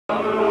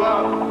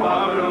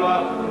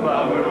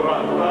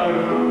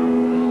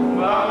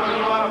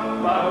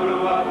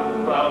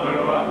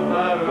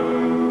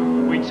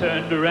We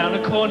turned around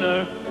a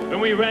corner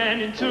and we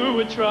ran into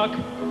a truck.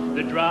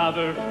 The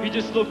driver, he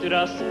just looked at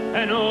us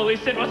and all he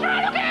said was,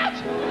 "Right, look out!"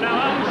 Now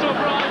I'm so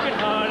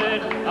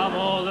broken-hearted, I'm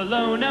all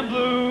alone and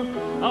blue.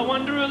 I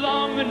wander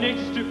along the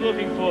next strip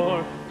looking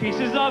for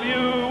pieces of you.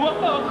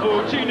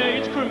 Oh,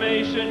 teenage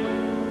cremation.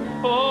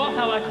 Oh,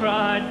 how I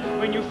cried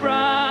when you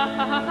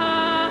fried.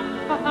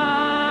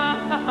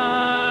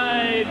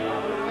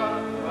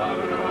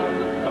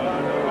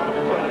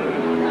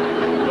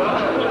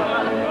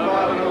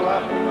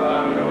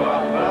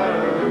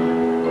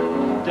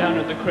 Down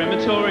at the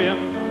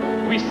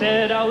crematorium, we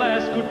said our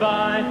last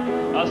goodbye.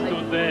 I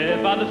stood there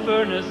by the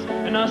furnace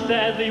and I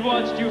sadly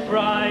watched you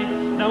fry.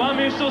 Now I'm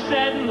here so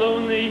sad and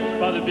lonely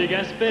by the big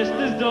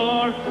asbestos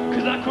door,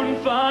 'cause I couldn't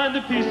find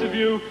the piece of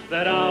you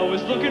that I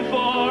was looking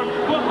for.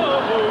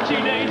 Whoa,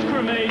 teenage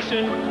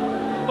cremation.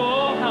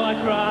 Oh, how I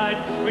cried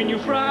when you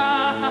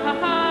fried.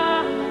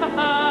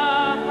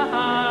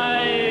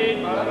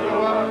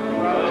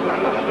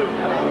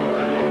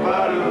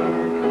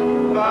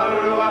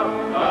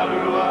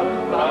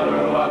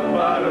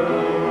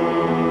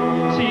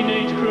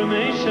 Teenage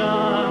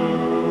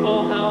cremation,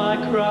 oh how I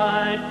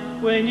cried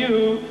when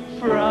you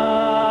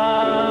fried.